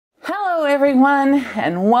everyone,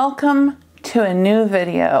 and welcome to a new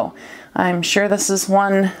video. I'm sure this is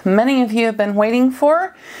one many of you have been waiting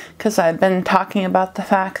for because I've been talking about the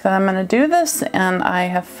fact that I'm going to do this, and I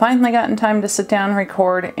have finally gotten time to sit down,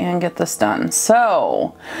 record, and get this done.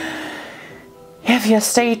 So if you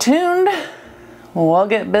stay tuned, we'll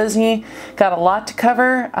get busy. Got a lot to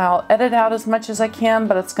cover. I'll edit out as much as I can,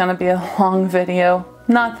 but it's going to be a long video.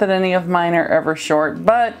 Not that any of mine are ever short,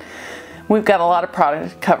 but we've got a lot of product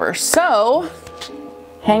to cover. So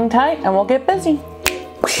hang tight and we'll get busy.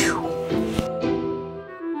 Whew.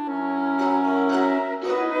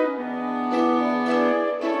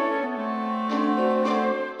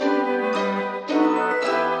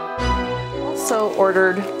 Also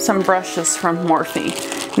ordered some brushes from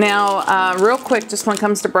Morphe. Now, real quick, just when it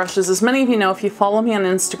comes to brushes, as many of you know, if you follow me on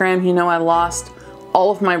Instagram, you know I lost all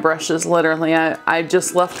of my brushes, literally. I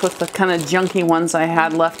just left with the kind of junky ones I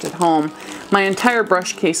had left at home. My entire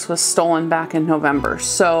brush case was stolen back in November,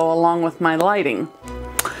 so along with my lighting.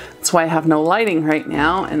 That's why I have no lighting right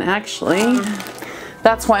now, and actually,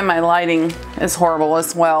 that's why my lighting is horrible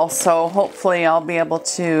as well. So hopefully I'll be able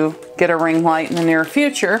to get a ring light in the near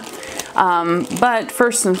future. But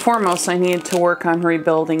first and foremost, I need to work on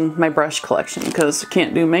rebuilding my brush collection because I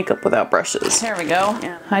can't do makeup without brushes. There we go.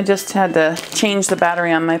 I just had to change the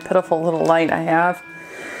battery on my pitiful little light I have,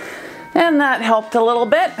 and that helped a little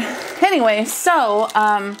bit. Anyway, so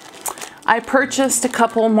I purchased a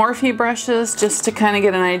couple Morphe brushes just to kind of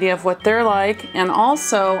get an idea of what they're like, and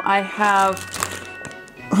also I have,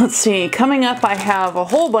 let's see, coming up I have a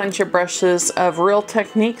whole bunch of brushes of Real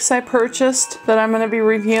Techniques I purchased that I'm going to be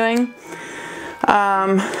reviewing.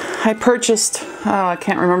 I purchased, I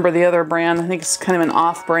can't remember the other brand, I think it's kind of an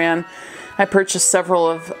off brand. I purchased several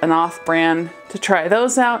of an off brand to try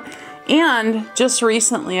those out. And just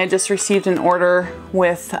recently I just received an order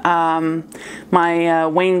with my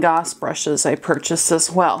Wayne Goss brushes I purchased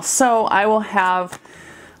as well. So I will have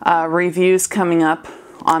reviews coming up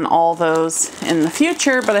on all those in the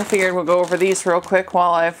future, but I figured we'll go over these real quick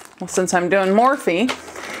while since I'm doing Morphe.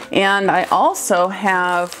 And I also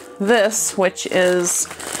have this, which is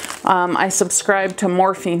I subscribe to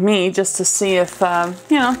Morphe Me just to see if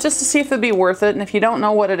you know, just to see if it'd be worth it. And if you don't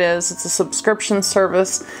know what it is, it's a subscription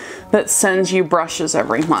service that sends you brushes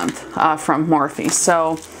every month from Morphe.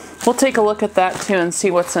 So we'll take a look at that too and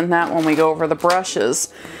see what's in that when we go over the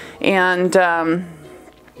brushes. And I'm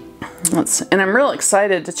real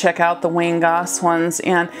excited to check out the Wayne Goss ones.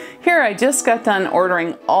 And here I just got done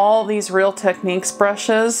ordering all these Real Techniques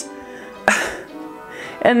brushes.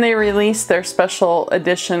 And they released their special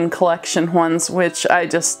edition collection ones, which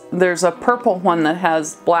there's a purple one that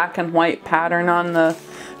has black and white pattern on the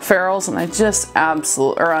ferrules, and I just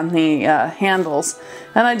absolutely, or on the handles,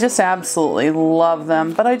 and I just absolutely love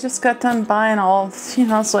them. But I just got done buying all, you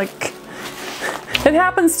know, it's like, it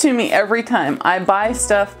happens to me every time. I buy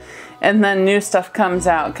stuff and then new stuff comes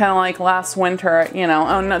out, kind of like last winter, you know.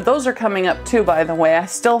 Oh no, those are coming up too, by the way. I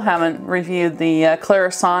still haven't reviewed the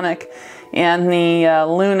Clarisonic and the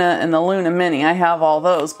Luna and the Luna Mini. I have all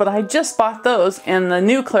those, but I just bought those, and the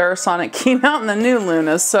new Clarisonic came out in the new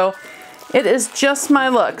Lunas, so it is just my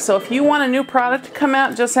luck. So if you want a new product to come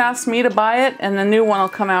out, just ask me to buy it, and the new one will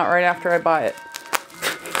come out right after I buy it.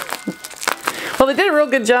 Well, they did a real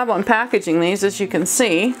good job on packaging these, as you can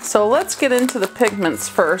see. So let's get into the pigments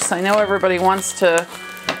first. I know everybody wants to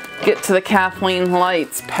get to the Kathleen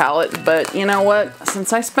Lights palette, but you know what?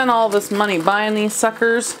 Since I spent all this money buying these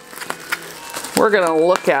suckers, we're going to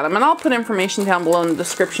look at them. And I'll put information down below in the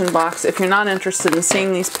description box if you're not interested in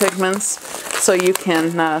seeing these pigments, so you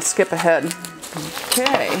can skip ahead.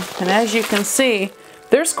 Okay, and as you can see,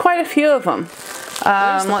 there's quite a few of them.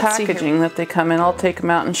 Let's see packaging that they come in. I'll take them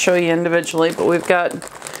out and show you individually, but we've got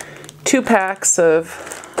 2 packs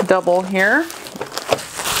of double here.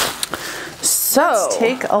 So let's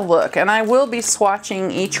take a look, and I will be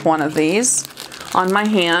swatching each one of these on my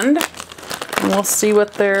hand, and we'll see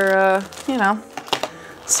what they're, you know,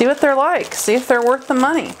 see what they're like, see if they're worth the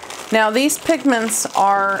money. Now these pigments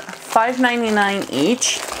are $5.99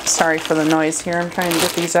 each. Sorry for the noise here. I'm trying to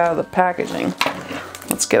get these out of the packaging.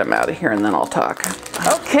 Let's get them out of here and then I'll talk.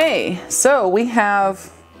 Okay, so we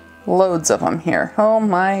have loads of them here. Oh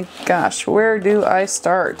my gosh, where do I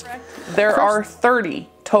start? There are 30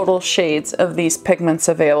 total shades of these pigments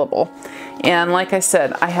available. And like I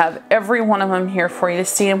said, I have every one of them here for you to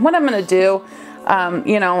see. And what I'm going to do,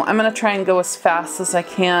 you know, I'm going to try and go as fast as I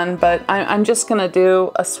can, but I'm just going to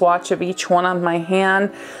do a swatch of each one on my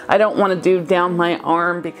hand. I don't want to do down my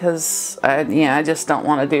arm because, I just don't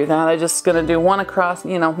want to do that. I'm just going to do one across,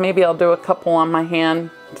 you know, maybe I'll do a couple on my hand,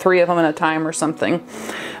 3 of them at a time or something.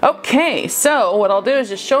 Okay, so what I'll do is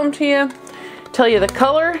just show them to you. tell you the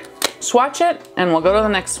color, swatch it, and we'll go to the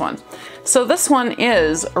next one. So this one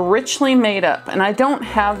is Richly Made Up, and I don't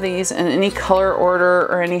have these in any color order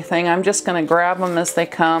or anything. I'm just gonna grab them as they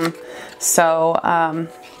come. So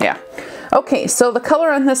yeah. Okay, so the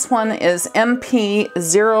color on this one is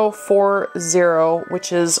MP040,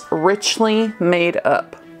 which is Richly Made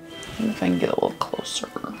Up. Let me if I can get a little closer.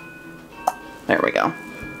 There we go.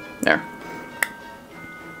 There.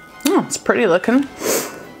 Oh, it's pretty looking.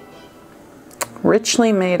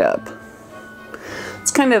 Richly Made Up.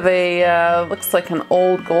 It's kind of a, looks like an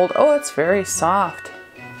old gold. Oh, it's very soft.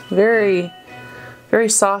 Very, very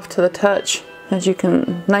soft to the touch. As you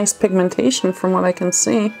can, nice pigmentation from what I can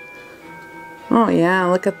see. Oh yeah,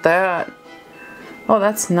 look at that. Oh,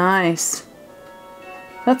 that's nice.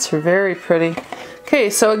 That's very pretty. Okay,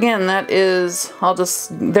 so again, that is,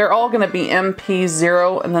 they're all gonna be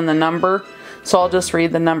MP0 and then the number. So I'll just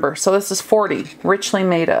read the number. So this is 40, Richly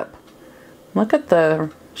Made Up. Look at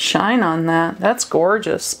the shine on that. That's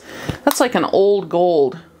gorgeous. That's like an old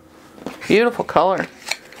gold. Beautiful color.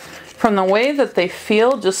 From the way that they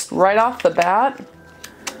feel just right off the bat,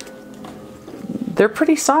 they're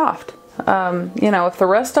pretty soft. You know, if the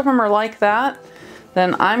rest of them are like that,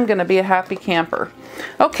 then I'm gonna be a happy camper.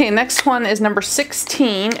 Okay, next one is number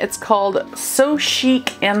 16. It's called So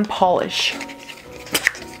Chic and Polish.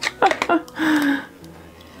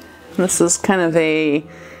 This is kind of a,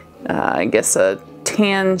 I guess a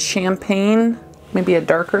tan champagne, maybe a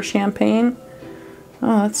darker champagne.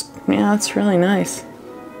 Oh, yeah, that's really nice.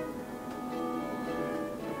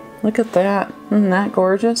 Look at that. Isn't that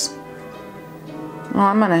gorgeous? Oh,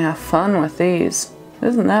 I'm gonna have fun with these.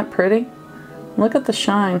 Isn't that pretty? Look at the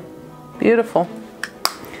shine. Beautiful.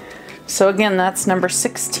 So again, that's number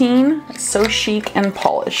 16, So Chic and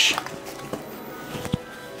Polish.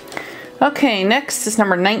 Okay, next is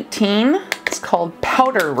number 19. It's called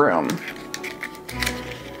Powder Room.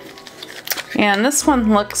 And this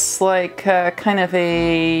one looks like kind of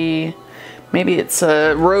a, maybe it's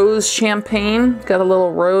a rose champagne. Got a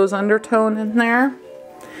little rose undertone in there.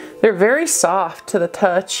 They're very soft to the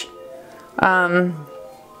touch.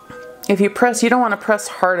 If you press, you don't want to press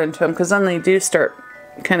hard into them because then they do start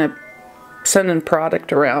kind of sending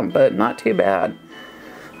product around, but not too bad.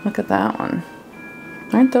 Look at that one.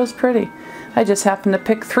 Aren't those pretty? I just happened to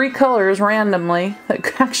pick 3 colors randomly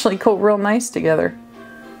that actually go real nice together.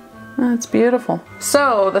 That's beautiful.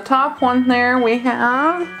 So the top one there we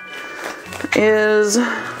have is,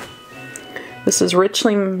 this is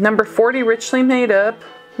Richly, number 40, Richly Made Up,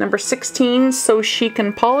 number 16, So Chic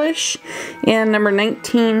and Polish, and number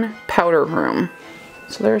 19, Powder Room.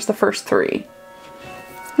 So there's the first 3.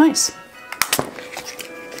 Nice.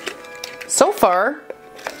 So far,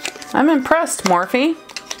 I'm impressed, Morphe.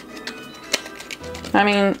 I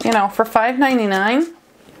mean, you know, for $5.99,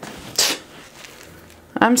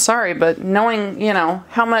 I'm sorry, but knowing, you know,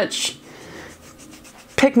 how much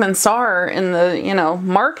pigments are in the, you know,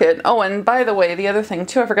 market. Oh, and by the way, the other thing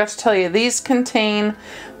too, I forgot to tell you, these contain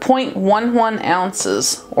 0.11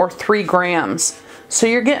 ounces or 3 grams. So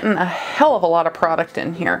you're getting a hell of a lot of product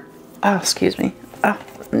in here. Oh, excuse me. Oh,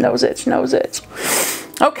 nose itch, nose itch.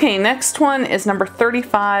 Okay, next one is number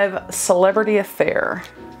 35, Celebrity Affair.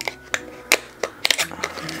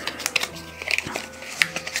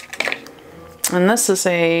 And this is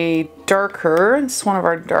a darker, it's one of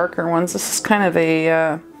our darker ones. This is kind of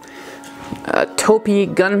a taupey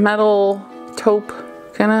gunmetal taupe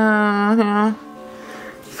kind of, yeah.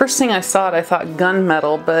 First thing I saw it, I thought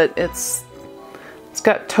gunmetal, but it's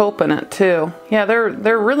got taupe in it too. Yeah, they're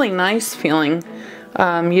really nice feeling.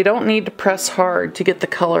 You don't need to press hard to get the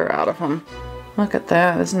color out of them. Look at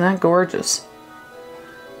that, isn't that gorgeous?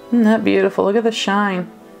 Isn't that beautiful? Look at the shine.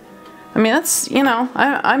 I mean, that's, you know,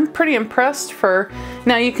 I'm pretty impressed for,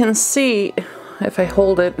 now you can see, if I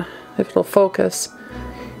hold it, if it'll focus,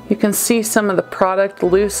 you can see some of the product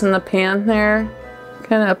loose in the pan there,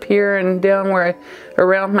 kind of up here and down where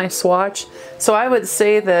around my swatch. So I would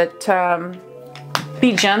say that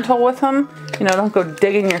be gentle with them. You know, don't go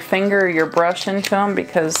digging your finger or your brush into them,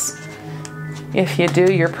 because if you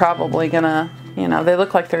do, you're probably gonna, you know, they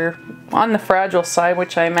look like they're on the fragile side,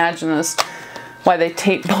 which I imagine is why they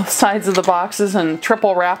taped both sides of the boxes and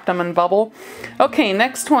triple wrapped them in bubble. Okay,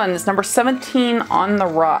 next one is number 17, On the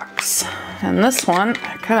Rocks. And this one,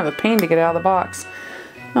 kind of a pain to get out of the box.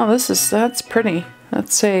 Oh, that's pretty.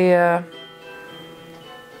 That's a,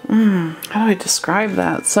 how do I describe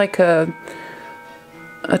that? It's like a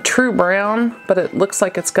true brown, but it looks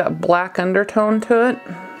like it's got black undertone to it.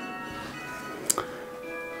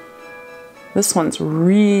 This one's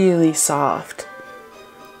really soft.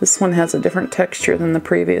 This one has a different texture than the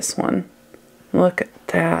previous one. Look at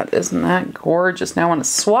that. Isn't that gorgeous? Now when it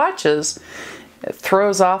swatches, it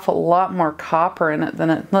throws off a lot more copper in it than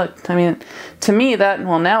it looked. I mean, to me that,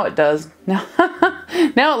 well, now it does. Now,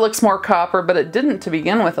 now it looks more copper, but it didn't to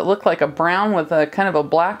begin with. It looked like a brown with a kind of a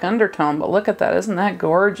black undertone, but look at that. Isn't that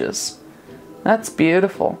gorgeous? That's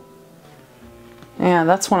beautiful. Yeah,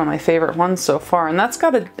 that's one of my favorite ones so far. And that's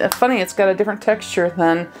got funny, it's got a different texture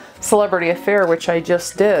than Celebrity Affair, which I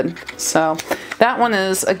just did. So that one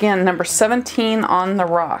is, again, number 17 on the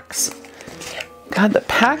rocks. God, the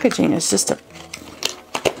packaging is just a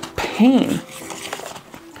pain.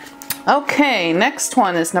 Okay, next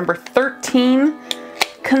one is number 13,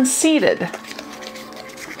 Conceited.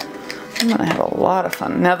 I'm gonna have a lot of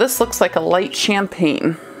fun. Now this looks like a light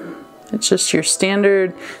champagne. It's just your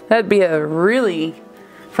standard, that'd be a really,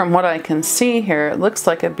 from what I can see here, it looks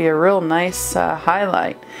like it'd be a real nice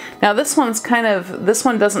highlight. Now this one's kind of, this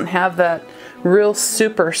one doesn't have that real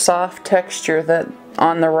super soft texture that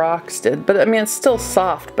On the Rocks did. But I mean, it's still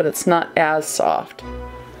soft, but it's not as soft.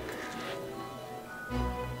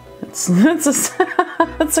 It's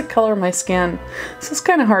a color of my skin. This is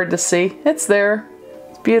kind of hard to see. It's there.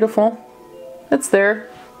 It's beautiful. It's there.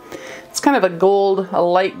 It's kind of a gold, a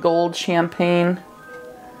light gold champagne.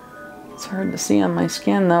 It's hard to see on my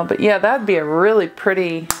skin though, but yeah, that'd be a really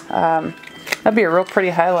pretty, that'd be a real pretty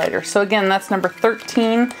highlighter. So again, that's number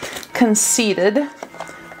 13, Conceited.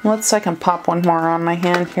 I can pop one more on my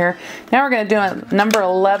hand here. Now we're gonna do a number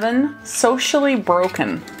 11, Socially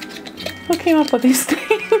Broken. Who came up with these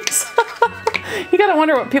names? You gotta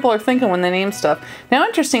wonder what people are thinking when they name stuff. Now,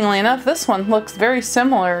 interestingly enough, this one looks very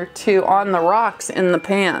similar to On the Rocks in the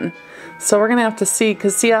pan. So we're gonna have to see,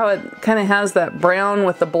 because see how it kind of has that brown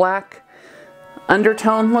with the black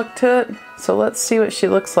undertone look to it? So let's see what she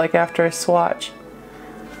looks like after I swatch.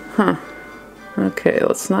 Huh. Okay,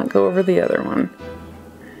 let's not go over the other one.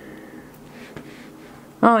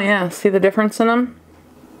 Oh yeah, see the difference in them?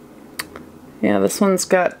 Yeah, this one's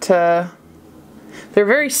got, they're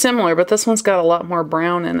very similar, but this one's got a lot more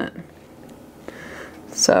brown in it.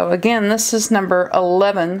 So again, this is number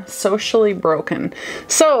 11, Socially Broken.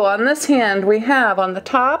 So on this hand, we have on the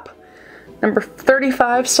top, number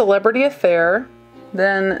 35, Celebrity Affair,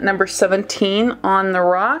 then number 17, On the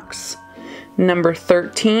Rocks, number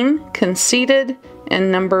 13, Conceited,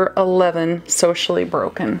 and number 11, Socially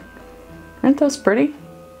Broken. Aren't those pretty?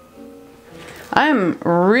 I'm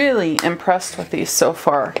really impressed with these so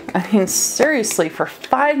far. I mean, seriously, for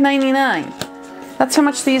 $5.99. That's how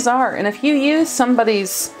much these are. And if you use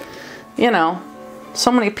somebody's, you know,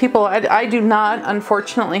 so many people, I do not,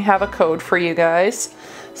 unfortunately, have a code for you guys.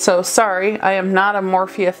 So sorry, I am not a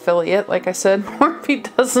Morphe affiliate. Like I said,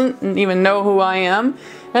 Morphe doesn't even know who I am.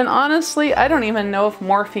 And honestly, I don't even know if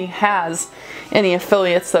Morphe has any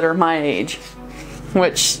affiliates that are my age.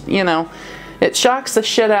 Which, you know, it shocks the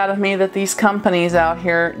shit out of me that these companies out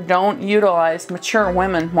here don't utilize mature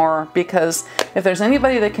women more, because if there's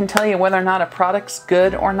anybody that can tell you whether or not a product's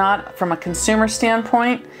good or not from a consumer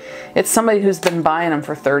standpoint, it's somebody who's been buying them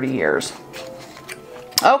for 30 years.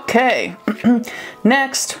 Okay,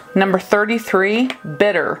 next, number 33,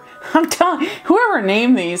 Bitter. I'm telling you, whoever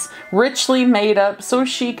named these, richly made up, so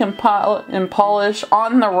chic and polished,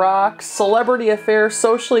 On the Rocks, Celebrity Affair,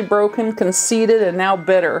 Socially Broken, Conceited, and now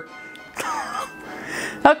Bitter.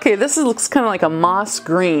 Okay, this looks kind of like a moss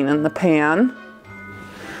green in the pan.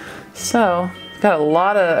 So, got a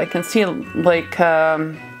lot of, I can see like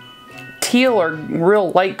teal or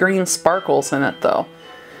real light green sparkles in it though.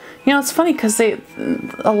 You know, it's funny because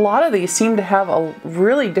a lot of these seem to have a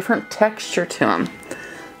really different texture to them.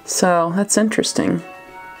 So, that's interesting.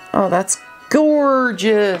 Oh, that's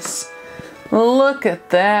gorgeous. Look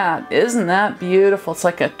at that. Isn't that beautiful? It's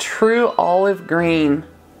like a true olive green.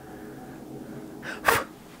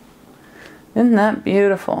 Isn't that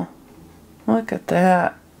beautiful? Look at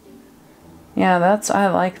that. Yeah, I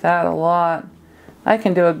like that a lot. I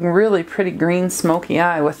can do a really pretty green smoky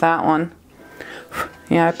eye with that one.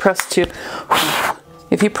 Yeah, I pressed too.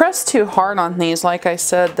 If you press too hard on these, like I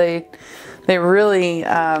said, they really,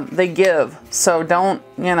 they give. So don't,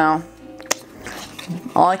 you know,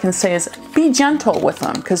 all I can say is be gentle with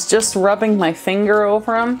them, because just rubbing my finger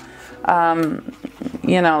over them,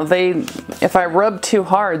 you know, if I rub too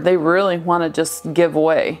hard, they really want to just give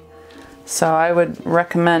way. So I would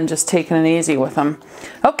recommend just taking it easy with them.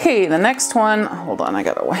 Okay, the next one, hold on, I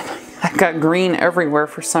gotta wipe. I got green everywhere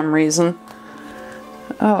for some reason.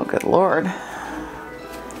 Oh, good Lord.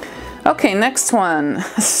 Okay, next one.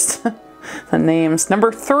 The names.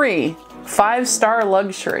 Number 3, 5-Star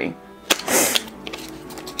Luxury.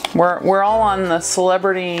 We're all on the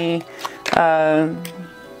celebrity,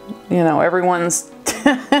 you know, everyone's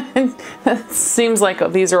It seems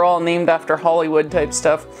like these are all named after Hollywood type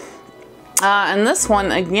stuff. And this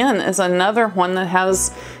one, again, is another one that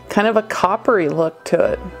has kind of a coppery look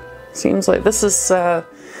to it. Seems like this is the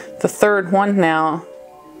third one now.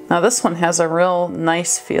 Now this one has a real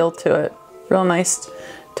nice feel to it. Real nice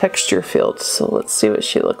texture feel. So let's see what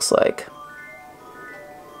she looks like.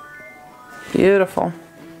 Beautiful.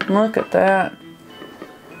 Look at that.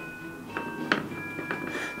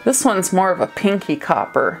 This one's more of a pinky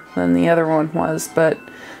copper than the other one was, but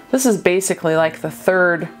this is basically like the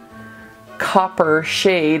third copper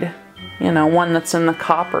shade, you know, one that's in the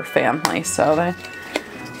copper family. So I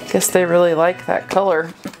guess they really like that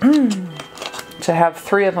color. To have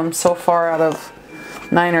 3 of them so far out of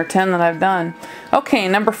 9 or 10 that I've done. Okay,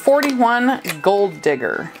 number 41, Gold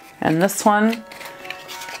Digger. And this one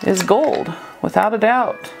is gold, without a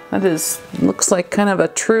doubt. That is, looks like kind of a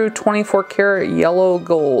true 24 karat yellow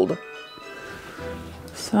gold.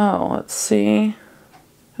 So let's see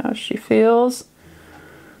how she feels.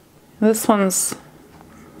 This one's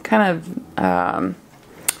kind of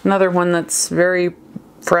another one that's very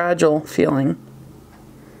fragile feeling.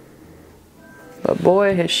 But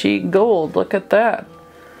boy, is she gold. Look at that.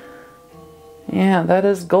 Yeah, that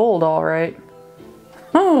is gold, all right.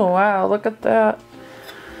 Oh, wow, look at that.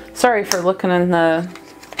 Sorry for looking in the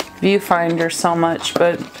viewfinder so much,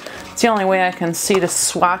 but it's the only way I can see to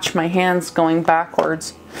swatch my hands going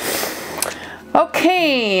backwards.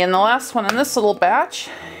 Okay, and the last one in this little batch,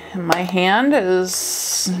 my hand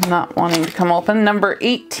is not wanting to come open. Number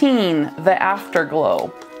 18, the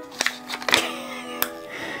Afterglow.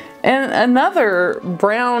 And another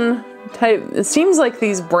brown type, it seems like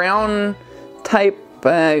these brown type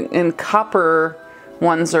and copper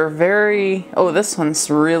ones are very, oh, this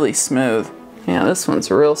one's really smooth. Yeah, this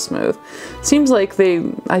one's real smooth. Seems like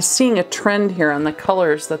I'm seeing a trend here on the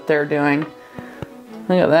colors that they're doing.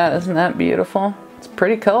 Look at that, isn't that beautiful? It's a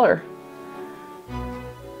pretty color.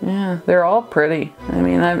 Yeah, they're all pretty. I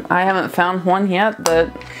mean, I haven't found one yet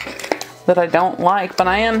that I don't like, but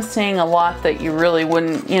I am seeing a lot that you really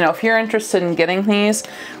wouldn't, you know, if you're interested in getting these,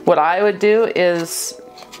 what I would do is,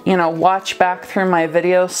 you know, watch back through my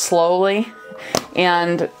videos slowly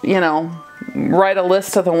and, you know, write a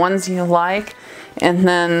list of the ones you like and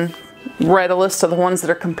then write a list of the ones that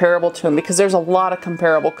are comparable to them, because there's a lot of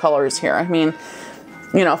comparable colors here. I mean,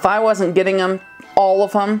 you know, if I wasn't getting them, all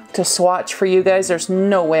of them, to swatch for you guys, there's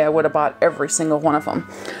no way I would have bought every single one of them.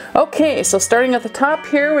 Okay, so starting at the top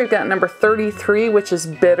here, we've got number 33, which is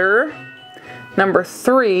Bitter. Number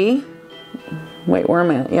 3, wait, where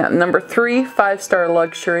am I at? Yeah, number 3, 5-Star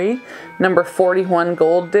Luxury. Number 41,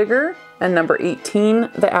 Gold Digger. And number 18,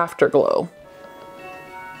 the Afterglow.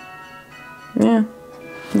 Yeah.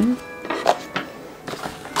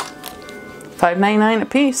 $5.99 a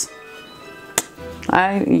piece.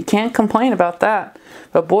 You can't complain about that.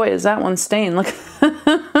 But boy, is that one stained. Look at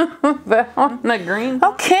that one, the green.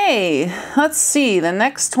 Okay, let's see. The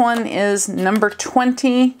next one is number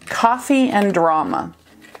 20, Coffee and Drama.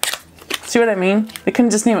 See what I mean? They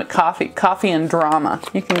couldn't just name it Coffee and Drama.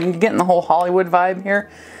 You can get in the whole Hollywood vibe here.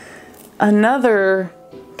 Another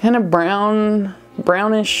kind of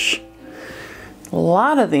brownish. A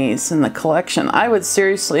lot of these in the collection. I would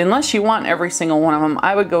seriously, unless you want every single one of them,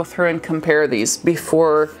 I would go through and compare these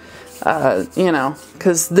before, you know,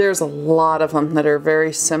 because there's a lot of them that are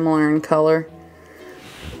very similar in color.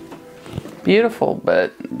 Beautiful,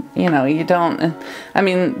 but, you know, you don't, I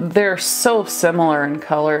mean, they're so similar in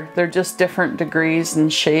color. They're just different degrees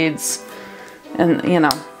and shades, and, you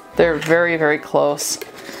know, they're very, very close.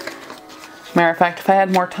 Matter of fact, if I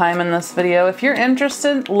had more time in this video, if you're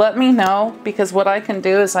interested, let me know, because what I can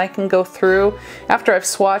do is I can go through after I've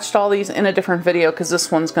swatched all these in a different video, because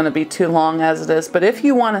this one's going to be too long as it is. But if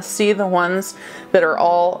you want to see the ones that are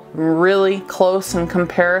all really close in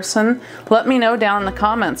comparison, let me know down in the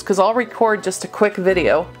comments, because I'll record just a quick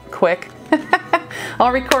video.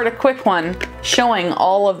 I'll record a quick one showing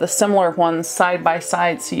all of the similar ones side by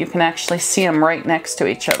side so you can actually see them right next to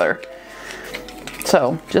each other.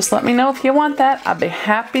 So just let me know if you want that. I'll be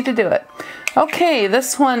happy to do it. Okay,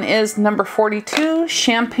 this one is number 42,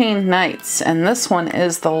 Champagne Nights. And this one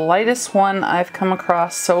is the lightest one I've come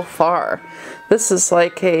across so far. This is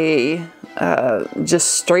like a,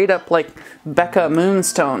 just straight up like Becca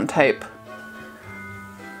Moonstone type.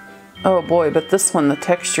 Oh boy, but this one, the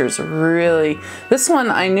texture's really, this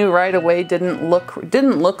one I knew right away didn't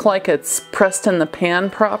look like it's pressed in the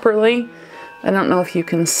pan properly. I don't know if you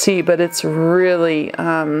can see, but it's really,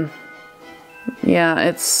 yeah,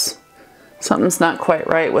 it's, something's not quite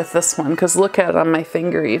right with this one, because look at it on my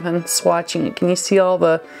finger even, swatching it. Can you see all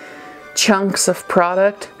the chunks of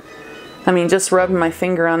product? I mean, just rubbing my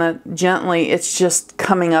finger on it gently, it's just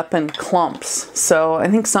coming up in clumps. So I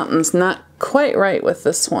think something's not quite right with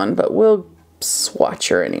this one, but we'll swatch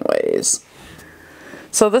her anyways.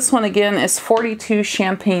 So this one again is 42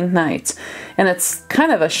 Champagne Nights, and it's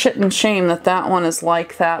kind of a shit and shame that that one is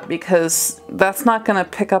like that, because that's not going to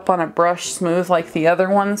pick up on a brush smooth like the other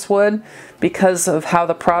ones would, because of how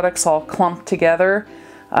the products all clump together,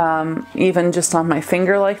 even just on my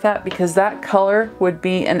finger like that, because that color would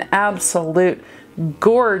be an absolute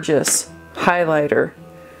gorgeous highlighter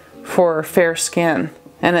for fair skin.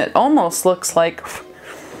 And it almost looks like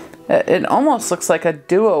a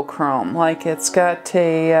duochrome, like it's got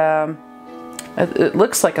a, it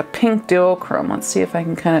looks like a pink duochrome. Let's see if I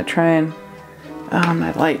can kind of try and,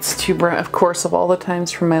 my light's too bright, of course, of all the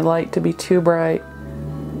times for my light to be too bright.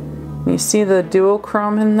 You see the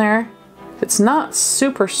duochrome in there? It's not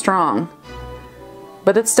super strong,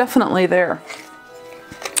 but it's definitely there.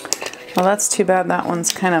 Well, that's too bad that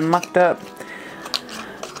one's kind of mucked up.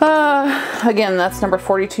 Again, that's number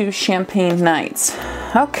 42, Champagne Nights.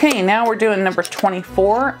 Okay, now we're doing number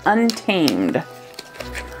 24, Untamed.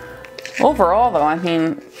 Overall, though, I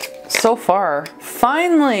mean, so far,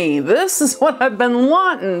 finally, this is what I've been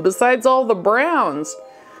wanting besides all the browns.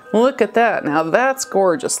 Look at that. Now that's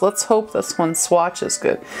gorgeous. Let's hope this one swatches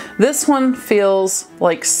good. This one feels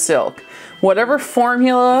like silk. Whatever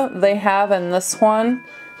formula they have in this one,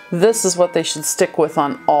 this is what they should stick with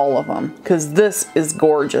on all of them, because this is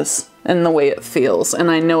gorgeous in the way it feels,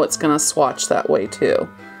 and I know it's going to swatch that way too.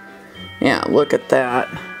 Yeah, look at that.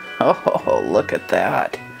 Oh, look at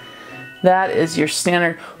that. That is your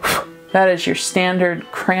standard, that is your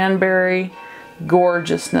standard cranberry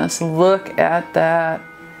gorgeousness. Look at that.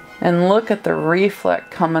 And look at the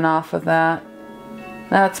reflect coming off of that.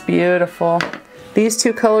 That's beautiful. These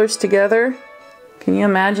two colors together, can you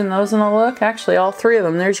imagine those in the look? Actually, all three of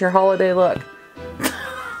them. There's your holiday look.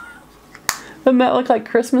 Doesn't that look like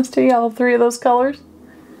Christmas to you, all three of those colors?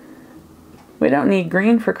 We don't need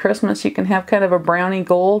green for Christmas. You can have kind of a brownie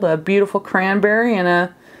gold, a beautiful cranberry, and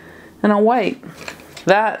a white.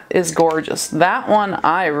 That is gorgeous. That one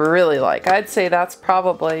I really like. I'd say that's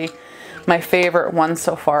probably my favorite one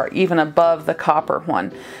so far, even above the copper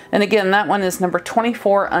one. And again, that one is number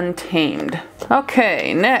 24, Untamed.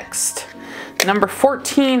 Okay, next. Number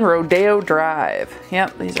 14, Rodeo Drive.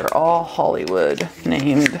 Yep, these are all Hollywood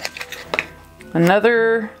named.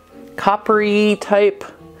 Another coppery type.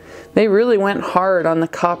 They really went hard on the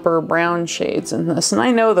copper brown shades in this. And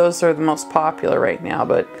I know those are the most popular right now,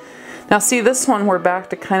 but now see, this one we're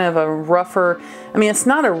back to kind of a rougher, I mean, it's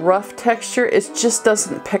not a rough texture, it just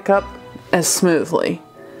doesn't pick up as smoothly,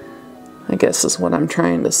 I guess is what I'm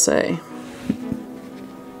trying to say.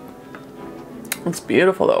 It's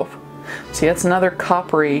beautiful though. See, that's another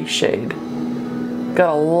coppery shade.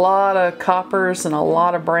 Got a lot of coppers and a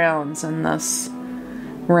lot of browns in this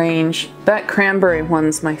range. That cranberry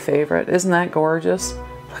one's my favorite. Isn't that gorgeous?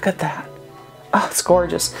 Look at that. Oh, it's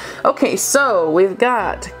gorgeous. Okay, so we've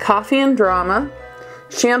got Coffee and Drama,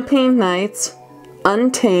 Champagne Nights,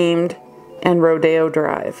 Untamed, and Rodeo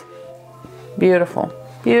Drive. Beautiful,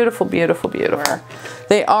 beautiful, beautiful, beautiful.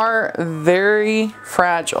 They are very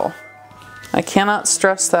fragile. I cannot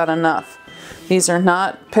stress that enough. These are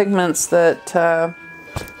not pigments that, oh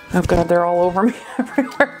God, they're all over me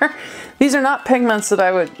everywhere. These are not pigments that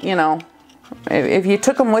I would, you know, if you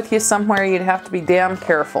took them with you somewhere, you'd have to be damn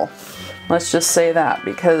careful. Let's just say that,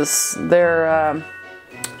 because they're,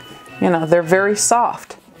 you know, they're very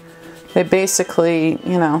soft. They basically,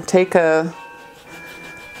 you know, take a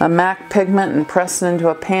MAC pigment and press it into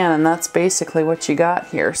a pan, and that's basically what you got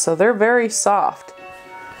here. So they're very soft,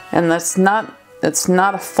 and it's not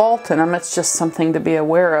a fault in them, it's just something to be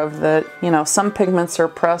aware of, that, you know, some pigments are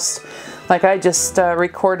pressed, like I just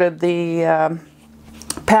recorded the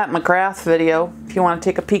Pat McGrath video, if you want to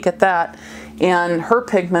take a peek at that, and her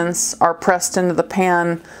pigments are pressed into the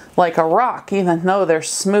pan like a rock, even though they're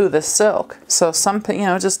smooth as silk. So some, you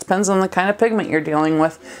know, it just depends on the kind of pigment you're dealing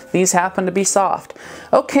with. These happen to be soft.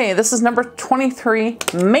 Okay, this is number 23,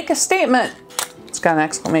 Make a Statement. It's got an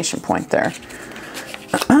exclamation point there.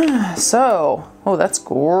 So, oh, that's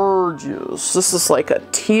gorgeous. This is like a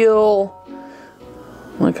teal.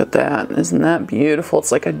 Look at that. Isn't that beautiful?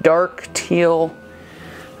 It's like a dark teal.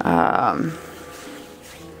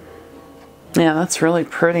 Yeah, that's really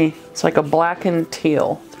pretty. It's like a blackened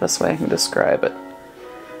teal. That's the best way I can describe it.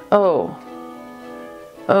 Oh.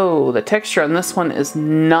 Oh, the texture on this one is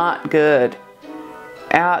not good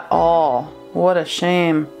at all. What a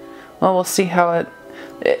shame. Well, we'll see how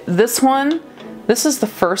this one, this is the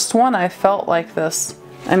first one I felt like this.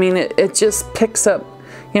 I mean, it just picks up,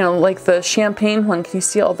 you know, like the champagne one, can you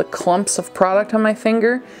see all the clumps of product on my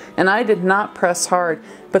finger? And I did not press hard,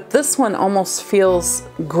 but this one almost feels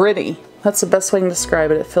gritty. That's the best way I can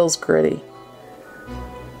describe it. It feels gritty.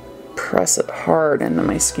 Press it hard into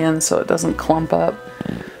my skin so it doesn't clump up.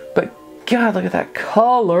 But God, look at that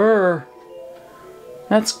color.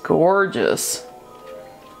 That's gorgeous.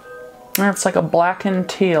 It's like a blackened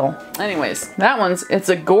teal. Anyways, that one's, it's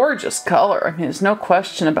a gorgeous color. I mean, there's no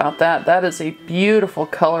question about that. That is a beautiful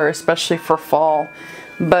color, especially for fall.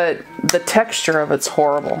 But the texture of it's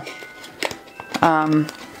horrible.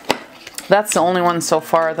 That's the only one so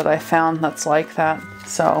far that I found that's like that.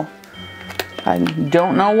 So I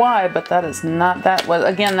don't know why, but that is not, that was,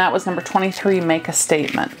 again, that was number 23, Make a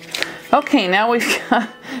Statement. Okay, now we've got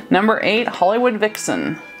number 8, Hollywood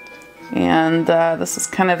Vixen. And this is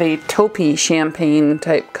kind of a taupey champagne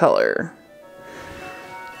type color.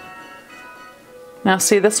 Now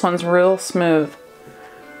see, this one's real smooth.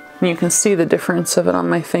 And you can see the difference of it on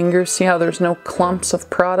my fingers. See how there's no clumps of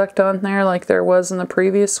product on there like there was in the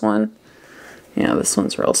previous one? Yeah, this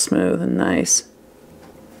one's real smooth and nice.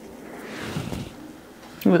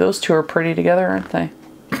 Ooh, those two are pretty together, aren't they?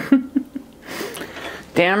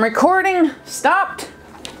 Damn recording stopped.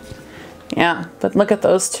 Yeah, but look at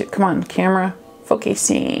those two. Come on, camera.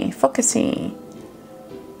 Focusy, focusy.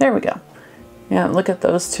 There we go. Yeah, look at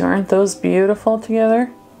those two. Aren't those beautiful together?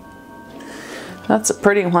 That's a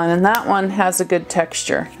pretty one. And that one has a good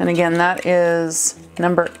texture. And again, that is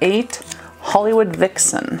number 8, Hollywood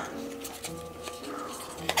Vixen.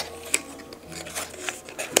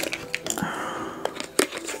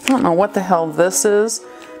 I don't know what the hell this is,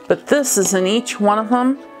 but this is in each one of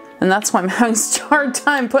them. And that's why I'm having a hard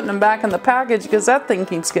time putting them back in the package, because that thing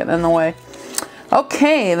keeps getting in the way.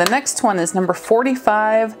 Okay, the next one is number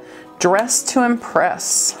 45, Dress to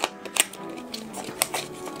Impress.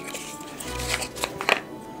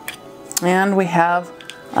 And we have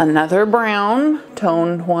another brown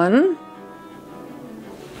toned one.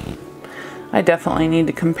 I definitely need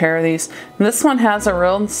to compare these. And this one has a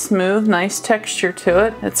real smooth, nice texture to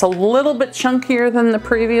it. It's a little bit chunkier than the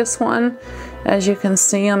previous one, as you can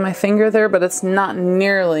see on my finger there, but it's not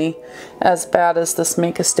nearly as bad as this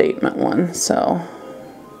Make a Statement one. So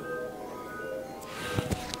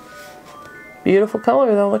beautiful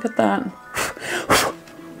color though, look at that. God,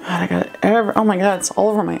 I got it oh my God, it's all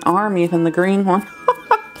over my arm, even the green one.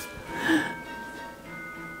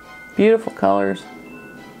 Beautiful colors.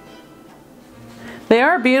 They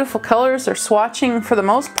are beautiful colors. They're swatching, for the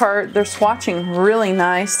most part, they're swatching really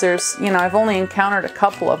nice. There's, you know, I've only encountered a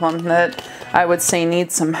couple of them that I would say need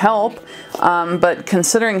some help. But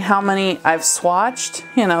considering how many I've swatched,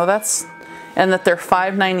 you know, that's, and that they're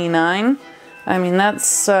 $5.99, I mean,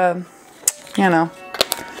 that's, you know,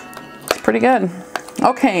 it's pretty good.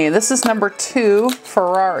 Okay, this is number 2,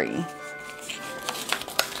 Ferrari.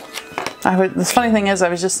 The funny thing is, I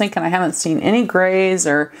was just thinking I haven't seen any grays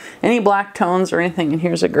or any black tones or anything, and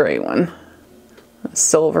here's a gray one. A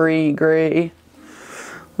silvery gray.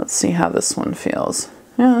 Let's see how this one feels.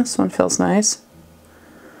 Yeah, this one feels nice.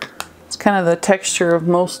 It's kind of the texture of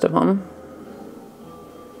most of them.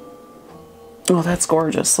 Oh, that's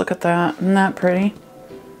gorgeous. Look at that. Isn't that pretty?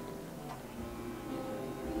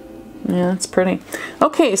 Yeah, that's pretty.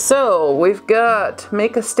 Okay, so we've got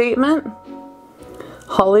Make a Statement,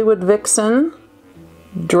 Hollywood Vixen,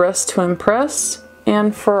 Dress to Impress,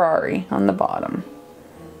 and Ferrari on the bottom.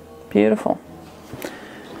 Beautiful.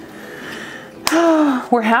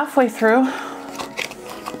 We're halfway through.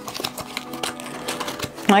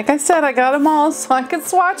 Like I said, I got them all so I could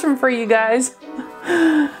swatch them for you guys.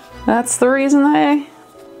 That's the reason I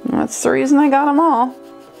got them all.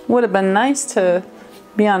 Would have been nice to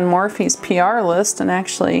be on Morphe's PR list and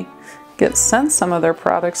actually get sent some of their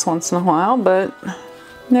products once in a while, but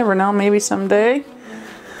never know, maybe someday.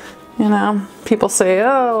 You know, people say,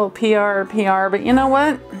 oh, PR, but you know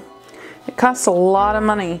what? It costs a lot of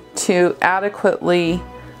money to adequately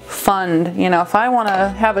fund. You know, if I want to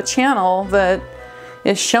have a channel that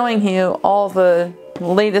is showing you all the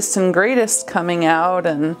latest and greatest coming out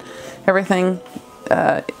and everything,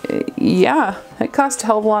 yeah, it costs a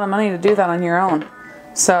hell of a lot of money to do that on your own.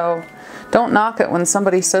 So don't knock it when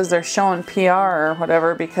somebody says they're showing PR or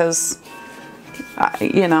whatever, because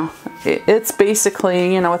you know, it's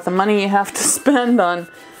basically, you know, with the money you have to spend on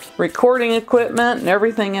recording equipment and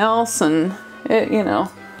everything else, and it, you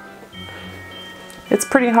know, it's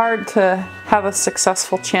pretty hard to have a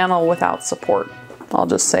successful channel without support. I'll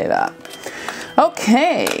just say that.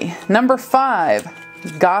 Okay, number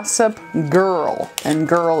 5, Gossip Girl, and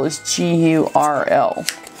girl is G-U-R-L.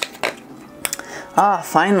 Ah,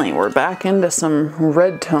 finally, we're back into some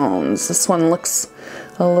red tones. This one looks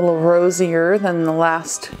a little rosier than the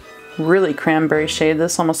last really cranberry shade.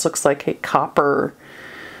 This almost looks like a copper,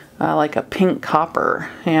 like a pink copper.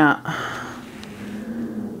 Yeah.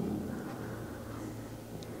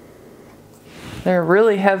 They're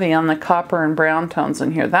really heavy on the copper and brown tones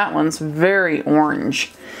in here. That one's very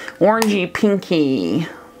orange. Orangey pinky.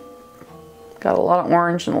 Got a lot of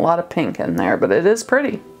orange and a lot of pink in there, but it is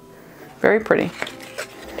pretty. Very pretty.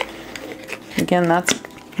 Again, that's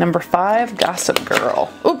number 5, Gossip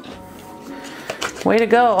Girl. Oop! Way to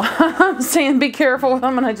go. I'm saying be careful with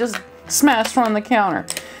them and I just smashed one on the counter.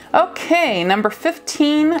 Okay, number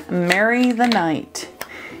 15, Marry the Night.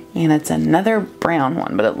 And it's another brown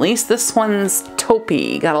one, but at least this one's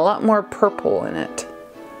taupey. Got a lot more purple in it.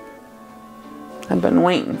 I've been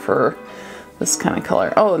waiting for this kind of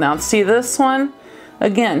color. Oh, now see this one?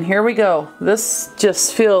 Again, here we go. This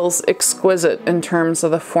just feels exquisite in terms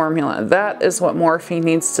of the formula. That is what Morphe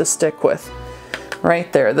needs to stick with.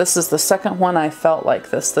 Right there. This is the second one I felt like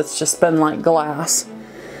this that's just been like glass.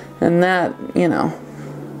 And that, you know,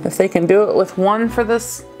 if they can do it with one for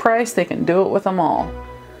this price, they can do it with them all.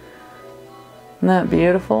 Isn't that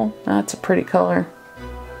beautiful? That's a pretty color.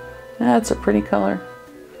 That's a pretty color.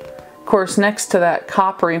 Of course, next to that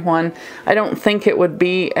coppery one, I don't think it would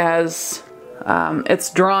be as, it's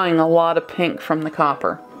drawing a lot of pink from the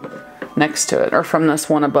copper next to it, or from this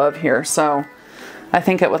one above here. So I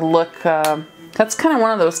think it would look, that's kind of one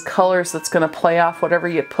of those colors that's going to play off whatever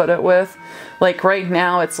you put it with. Like right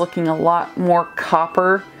now, it's looking a lot more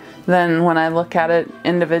copper than when I look at it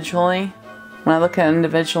individually. When I look at it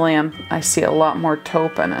individually, I see a lot more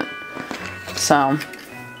taupe in it. So,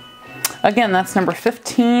 again, that's number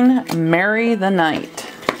 15, Marry the Night.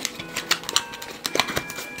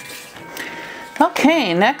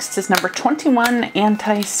 Okay, next is number 21,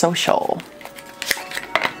 Antisocial.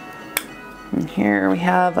 And here we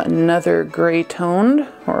have another gray toned,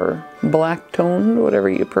 or black toned,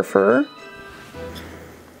 whatever you prefer.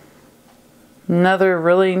 Another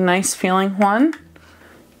really nice feeling one.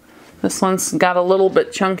 This one's got a little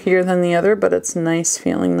bit chunkier than the other, but it's nice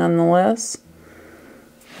feeling nonetheless.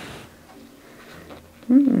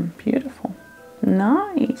 Beautiful.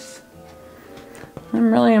 Nice.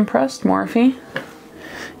 I'm really impressed, Morphe.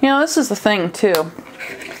 You know, this is the thing, too.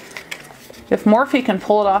 If Morphe can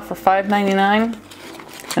pull it off for $5.99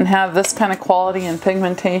 and have this kind of quality and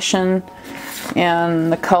pigmentation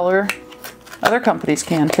and the color, other companies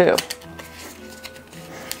can, too.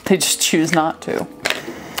 They just choose not to.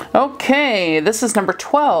 Okay, this is number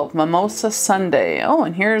 12, Mimosa Sundae. Oh,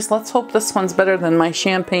 and here's, let's hope this one's better than my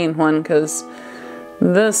champagne one, because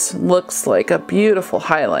this looks like a beautiful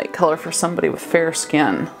highlight color for somebody with fair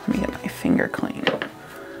skin. Let me get my finger clean.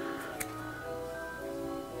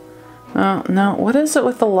 Oh, no, what is it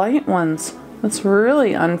with the light ones? That's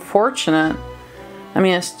really unfortunate. I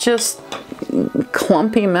mean, it's just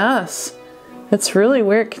clumpy mess. It's really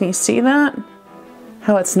weird. Can you see that?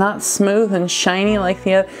 How it's not smooth and shiny like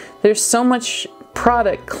the other. There's so much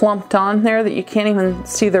product clumped on there that you can't even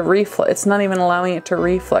see the reflect. It's not even allowing it to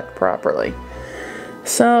reflect properly.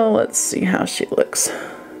 So let's see how she looks.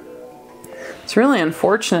 It's really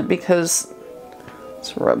unfortunate because,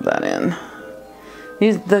 let's rub that in.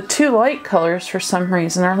 The two light colors for some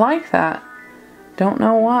reason are like that. Don't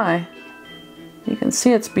know why. You can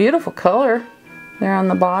see it's beautiful color there on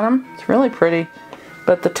the bottom. It's really pretty.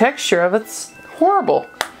 But the texture of it's horrible.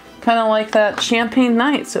 Kind of like that Champagne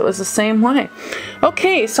Nights. It was the same way.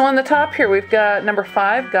 Okay, so on the top here we've got number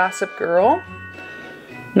 5, Gossip Girl.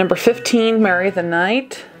 Number 15, Marry the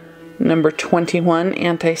Night. Number 21,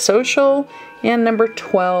 Antisocial. And number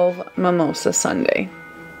 12, Mimosa Sundae.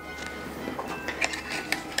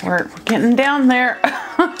 We're getting down there.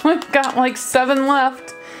 We've got like 7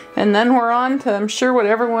 left. And then we're on to, I'm sure, what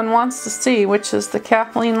everyone wants to see, which is the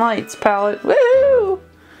Kathleen Lights palette. Woohoo!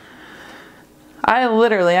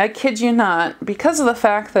 I kid you not, because of the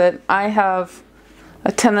fact that I have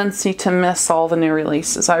a tendency to miss all the new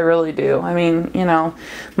releases. I really do. I mean, you know,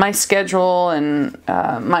 my schedule and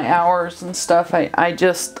my hours and stuff,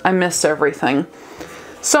 I miss everything.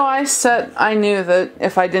 So I knew that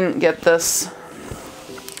if I didn't get this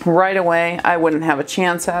right away, I wouldn't have a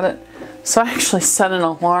chance at it. So I actually set an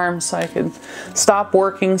alarm so I could stop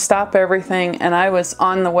working, stop everything, and I was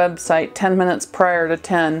on the website 10 minutes prior to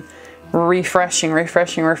 10, refreshing,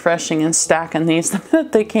 and stacking these the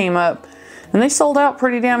minute they came up. And they sold out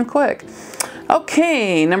pretty damn quick.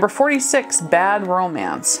 Okay, number 46, Bad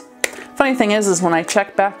Romance. Funny thing is when I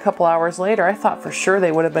checked back a couple hours later, I thought for sure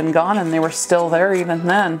they would have been gone, and they were still there even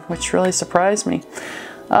then, which really surprised me.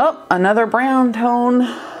 Oh, another brown tone.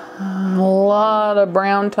 A lot of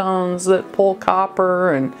brown tones that pull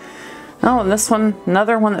copper, and Oh, and this one,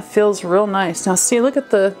 another one that feels real nice. Now see, look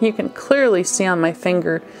at the, you can clearly see on my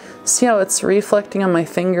finger. See how it's reflecting on my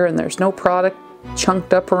finger and there's no product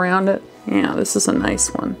chunked up around it? Yeah, this is a nice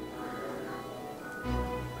one.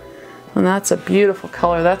 And that's a beautiful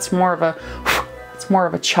color. That's more of a, it's more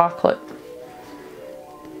of a chocolate.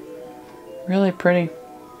 Really pretty.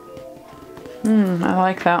 I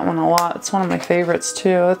like that one a lot. It's one of my favorites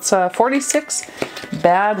too. It's 46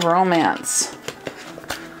 Bad Romance.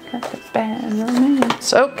 Got the Bad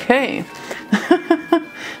Romance. Okay.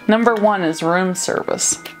 Number 1 is room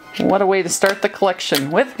service. What a way to start the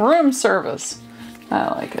collection, with room service.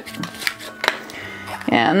 I like it.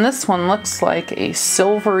 And this one looks like a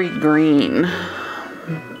silvery green.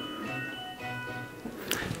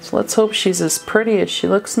 So let's hope she's as pretty as she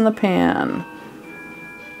looks in the pan.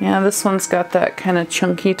 Yeah, this one's got that kind of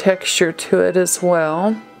chunky texture to it as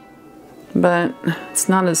well, but it's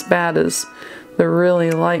not as bad as the really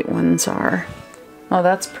light ones are. Oh,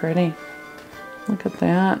 that's pretty. Look at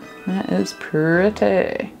that. That is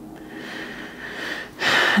pretty.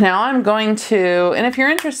 Now I'm going to, and if you're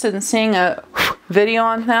interested in seeing a video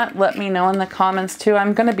on that, let me know in the comments too.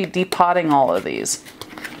 I'm going to be depotting all of these.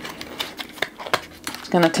 It's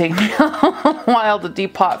going to take me a while to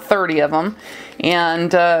depot 30 of them. And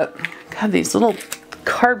God, these little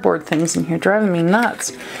cardboard things in here driving me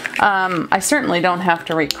nuts. I certainly don't have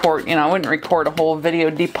to record, you know, I wouldn't record a whole video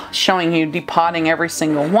showing you depotting every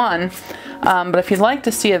single one. But if you'd like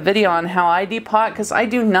to see a video on how I depot, because I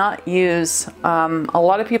do not use, a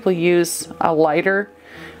lot of people use a lighter.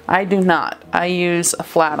 I do not. I use a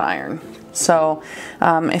flat iron. So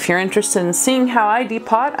if you're interested in seeing how I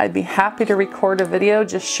depot, I'd be happy to record a video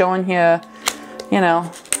just showing you, you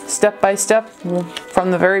know, step by step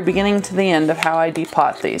from the very beginning to the end of how I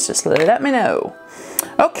depot these. Just let me know.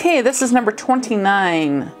 Okay, this is number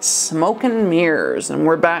 29, Smoke and Mirrors, and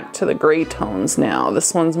we're back to the gray tones now.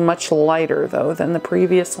 This one's much lighter though than the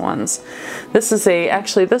previous ones. This is a,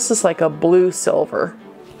 actually this is like a blue silver.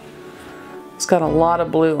 It's got a lot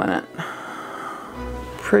of blue in it.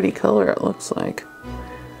 Pretty color it looks like.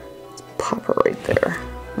 Let's pop it right there.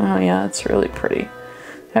 Oh yeah, it's really pretty.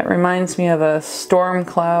 That reminds me of a storm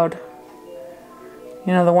cloud.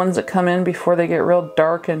 You know, the ones that come in before they get real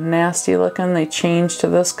dark and nasty looking, they change to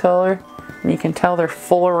this color. And you can tell they're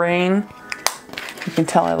full of rain. You can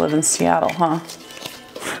tell I live in Seattle, huh?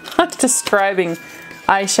 I'm describing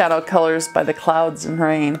eyeshadow colors by the clouds and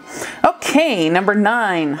rain. Okay, number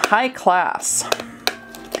 9, High Class.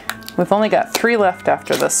 We've only got 3 left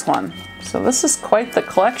after this one. So this is quite the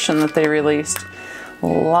collection that they released. A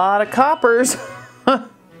lot of coppers.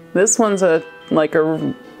 This one's like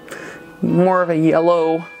a more of a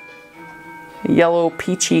yellow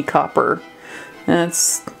peachy copper, and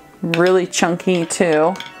it's really chunky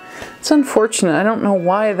too. It's unfortunate. I don't know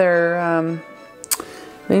why they're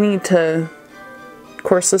they need to. Of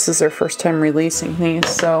course, this is their first time releasing these,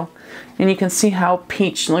 so, and you can see how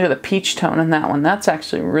peach. Look at the peach tone in that one. That's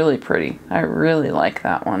actually really pretty. I really like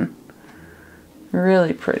that one.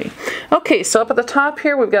 Really pretty. Okay, so up at the top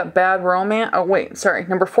here, we've got Bad Romance. Oh, wait, sorry.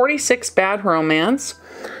 Number 46, Bad Romance.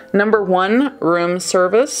 Number 1, Room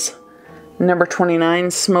Service. Number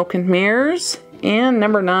 29, Smoke and Mirrors. And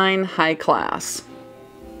number 9, High Class.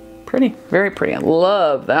 Pretty, very pretty. I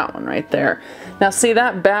love that one right there. Now, see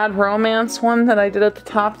that Bad Romance one that I did at the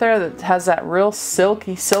top there that has that real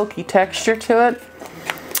silky, silky texture to it?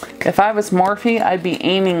 If I was Morphe, I'd be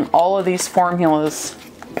aiming all of these formulas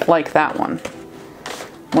like that one.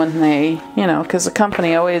 When they, you know, because the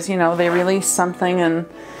company always, you know, they release something and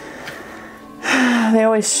they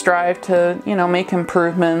always strive to, you know, make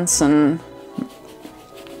improvements, and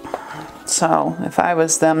so if I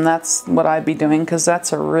was them, that's what I'd be doing, because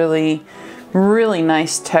that's a really, really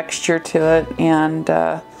nice texture to it. And,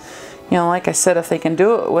 you know, like I said, if they can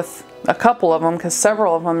do it with a couple of them, because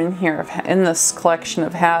several of them in here, in this collection,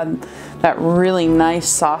 have had that really nice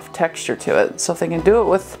soft texture to it. So if they can do it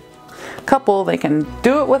with couple, they can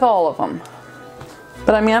do it with all of them.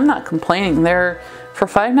 But I mean, I'm not complaining. They're for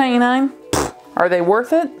 $5.99. Are they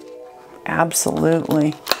worth it?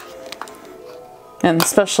 Absolutely. And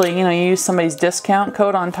especially, you know, you use somebody's discount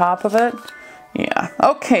code on top of it. Yeah.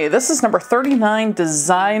 Okay, this is number 39,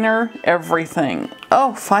 Designer Everything.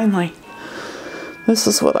 Oh, finally. This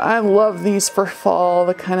is what I love, these for fall,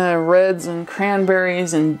 the kind of reds and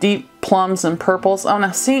cranberries and deep plums and purples. Oh,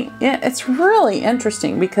 now see, yeah, it's really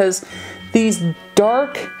interesting because these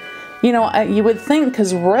dark, you know, you would think,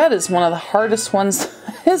 because red is one of the hardest ones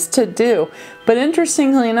is to do. But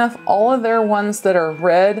interestingly enough, all of their ones that are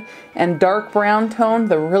red and dark brown tone,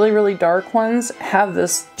 the really, really dark ones, have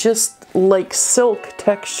this just like silk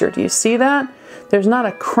texture. Do you see that? There's not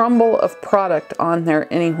a crumble of product on there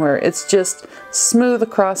anywhere. It's just smooth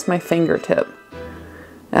across my fingertip,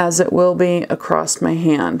 as it will be across my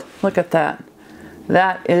hand. Look at that.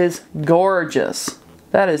 That is gorgeous.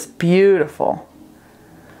 That is beautiful.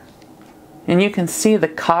 And you can see the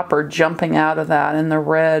copper jumping out of that and the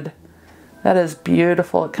red. That is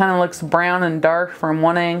beautiful. It kind of looks brown and dark from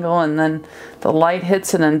one angle, and then the light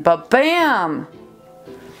hits it and ba-bam!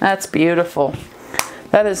 That's beautiful.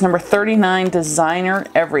 That is number 39, Designer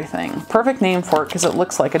Everything. Perfect name for it because it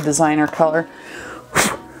looks like a designer color.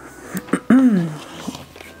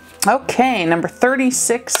 Okay, number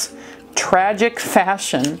 36, Tragic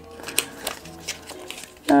Fashion.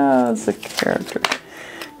 Oh, that's a character.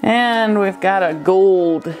 And we've got a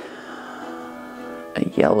gold, a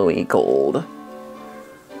yellowy gold.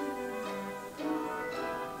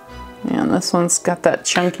 And this one's got that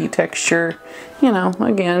chunky texture. You know,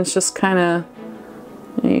 again, it's just kind of,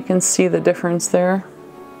 you can see the difference there.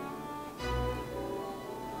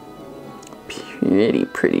 Pretty,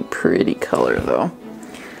 pretty, pretty color though.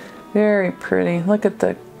 Very pretty. Look at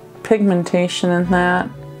the pigmentation in that.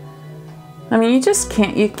 I mean, you just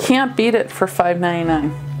can't, you can't beat it for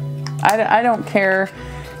 $5.99. I don't care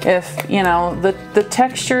if, you know, the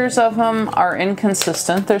textures of them are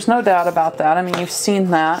inconsistent. There's no doubt about that. I mean, you've seen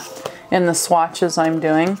that in the swatches I'm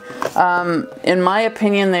doing. In my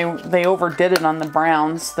opinion, they overdid it on the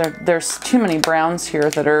browns. There's too many browns here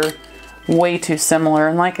that are way too similar.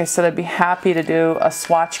 And like I said, I'd be happy to do a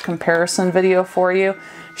swatch comparison video for you,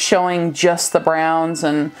 showing just the browns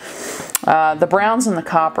and the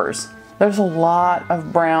coppers. There's a lot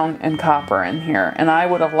of brown and copper in here, and I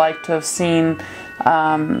would have liked to have seen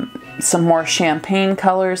some more champagne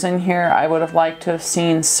colors in here. I would have liked to have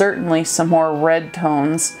seen certainly some more red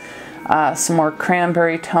tones, some more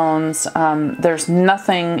cranberry tones. There's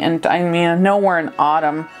nothing, and I mean, I know we're in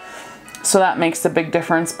autumn, so that makes a big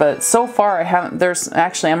difference, but so far I haven't,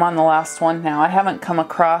 I'm on the last one now. I haven't come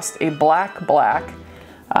across a black. You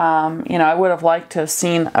know, I would have liked to have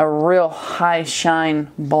seen a real high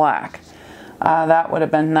shine black. That would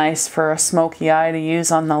have been nice for a smoky eye to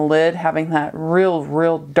use on the lid, having that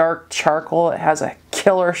real dark charcoal. It has a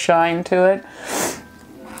killer shine to it.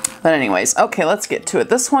 But anyways, okay, let's get to it.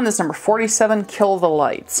 This one is number 47, Kill the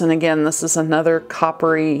Lights. And again, this is another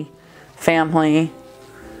coppery family.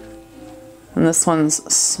 And this one's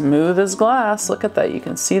smooth as glass. Look at that. You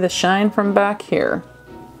can see the shine from back here.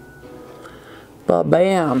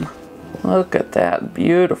 Ba-bam. Look at that.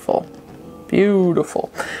 Beautiful.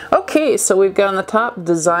 Beautiful. Okay, so we've got on the top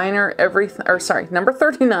Designer Everything, or sorry, number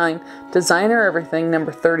 39, Designer Everything,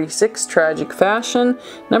 number 36, Tragic Fashion,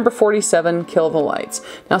 number 47, Kill the Lights.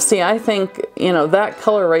 Now see, I think, you know, that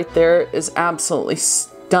color right there is absolutely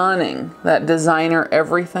stunning. That Designer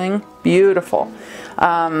Everything, beautiful.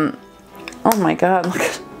 Oh my God,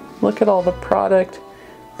 look at all the product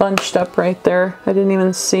bunched up right there. I didn't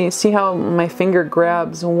even see how my finger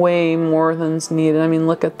grabs way more than's needed. I mean,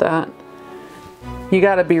 look at that. You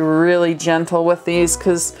got to be really gentle with these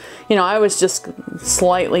because, you know, I was just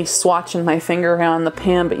slightly swatching my finger around the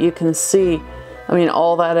pan, but you can see, I mean,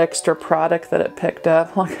 all that extra product that it picked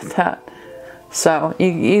up. Look at that. So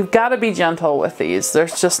you've got to be gentle with these.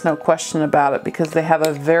 There's just no question about it because they have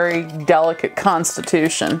a very delicate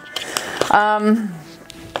constitution.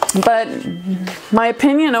 But my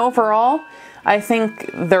opinion overall, I think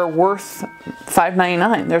they're worth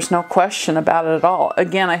 $5.99. There's no question about it at all.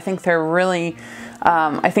 Again, I think they're really,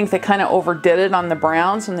 I think they kind of overdid it on the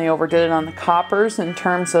browns and they overdid it on the coppers in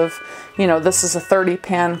terms of, you know, this is a 30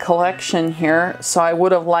 pan collection here. So I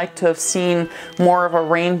would have liked to have seen more of a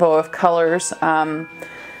rainbow of colors.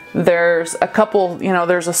 There's a couple, you know,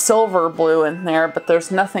 there's a silver blue in there, but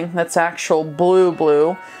there's nothing that's actual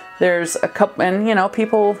blue. There's a couple, and you know,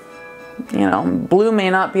 people, you know, blue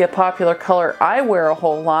may not be a popular color I wear a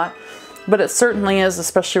whole lot, but it certainly is,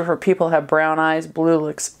 especially for people who have brown eyes. Blue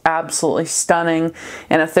looks absolutely stunning.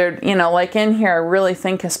 And if they're, you know, like in here, I really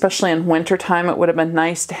think, especially in wintertime, it would have been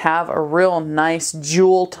nice to have a real nice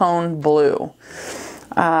jewel toned blue.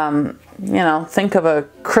 You know, think of a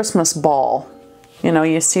Christmas ball. You know,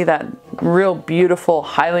 you see that real beautiful,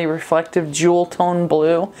 highly reflective jewel tone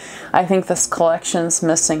blue. I think this collection's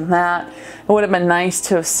missing that. It would have been nice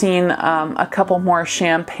to have seen a couple more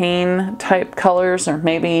champagne type colors, or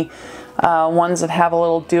maybe ones that have a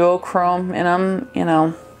little duochrome in them, you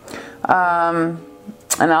know.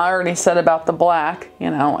 And I already said about the black,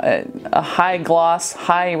 you know, a high gloss,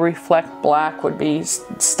 high reflect black would be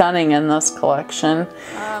stunning in this collection.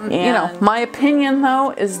 You know, my opinion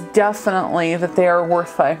though is definitely that they are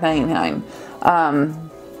worth $5.99.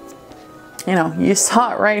 You know, you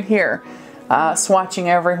saw it right here. swatching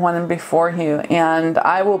everyone in before you, and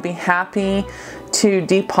I will be happy to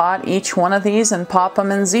depot each one of these and pop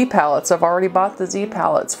them in Z palettes. I've already bought the Z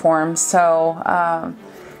palettes for them, so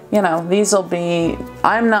you know, these will be,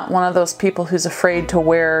 I'm not one of those people who's afraid to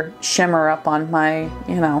wear shimmer up on my,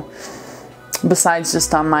 you know, besides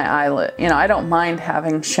just on my eyelid. You know, I don't mind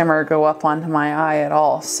having shimmer go up onto my eye at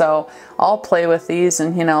all. So I'll play with these,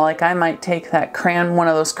 and you know, like I might take that one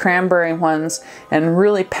of those cranberry ones and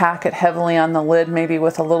really pack it heavily on the lid, maybe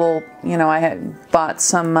with a little, you know, I had bought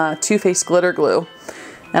some Too Faced glitter glue,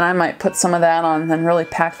 and I might put some of that on and then really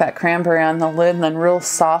pack that cranberry on the lid and then real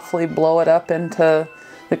softly blow it up into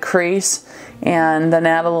the crease, and then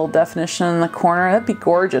add a little definition in the corner. That'd be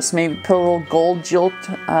gorgeous. Maybe put a little gold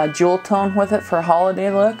jewel tone with it for a holiday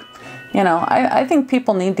look. You know, I think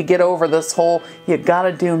people need to get over this whole, you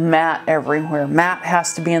gotta do matte everywhere. Matte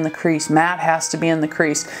has to be in the crease. Matte has to be in the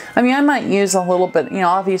crease. I mean, I might use a little bit, you know,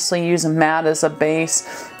 obviously use a matte as a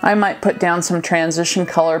base. I might put down some transition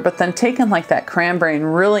color, but then taking like that cranberry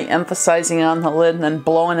and really emphasizing on the lid and then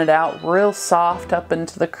blowing it out real soft up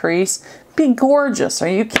into the crease. Be gorgeous. Are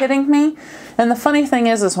you kidding me? And the funny thing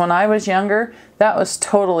is when I was younger, that was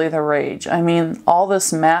totally the rage. I mean, all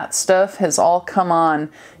this matte stuff has all come on.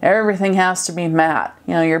 Everything has to be matte.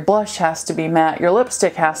 You know, your blush has to be matte. Your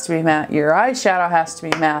lipstick has to be matte. Your eyeshadow has to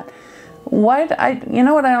be matte. You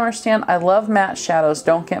know what I don't understand? I love matte shadows,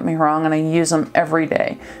 don't get me wrong, and I use them every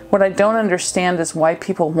day. What I don't understand is why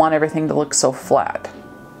people want everything to look so flat.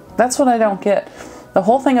 That's what I don't get. The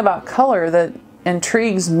whole thing about color that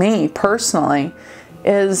intrigues me personally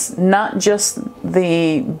is not just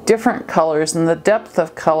the different colors and the depth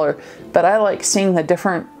of color, but I like seeing the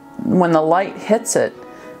different, when the light hits it,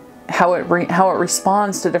 how it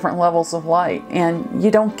responds to different levels of light, and you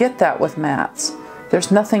don't get that with mattes. There's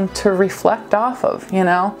nothing to reflect off of, you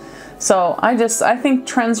know? So I think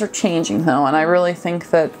trends are changing though, and I really think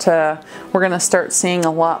that we're gonna start seeing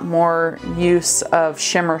a lot more use of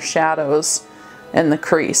shimmer shadows in the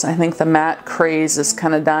crease. I think the matte craze is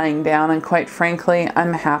kind of dying down, and quite frankly,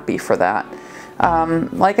 I'm happy for that.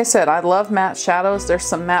 Like I said, I love matte shadows. There's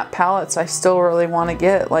some matte palettes I still really want to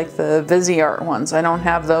get, like the Viseart ones. I don't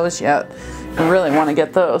have those yet. I really want to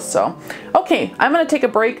get those. So, okay, I'm going to take a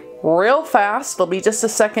break real fast. It'll be just a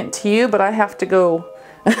second to you, but I have to go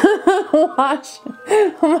wash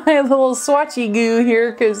my little swatchy goo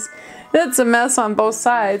here because it's a mess on both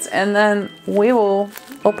sides, and then we will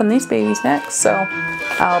open these babies next. So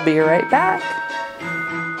I'll be right back.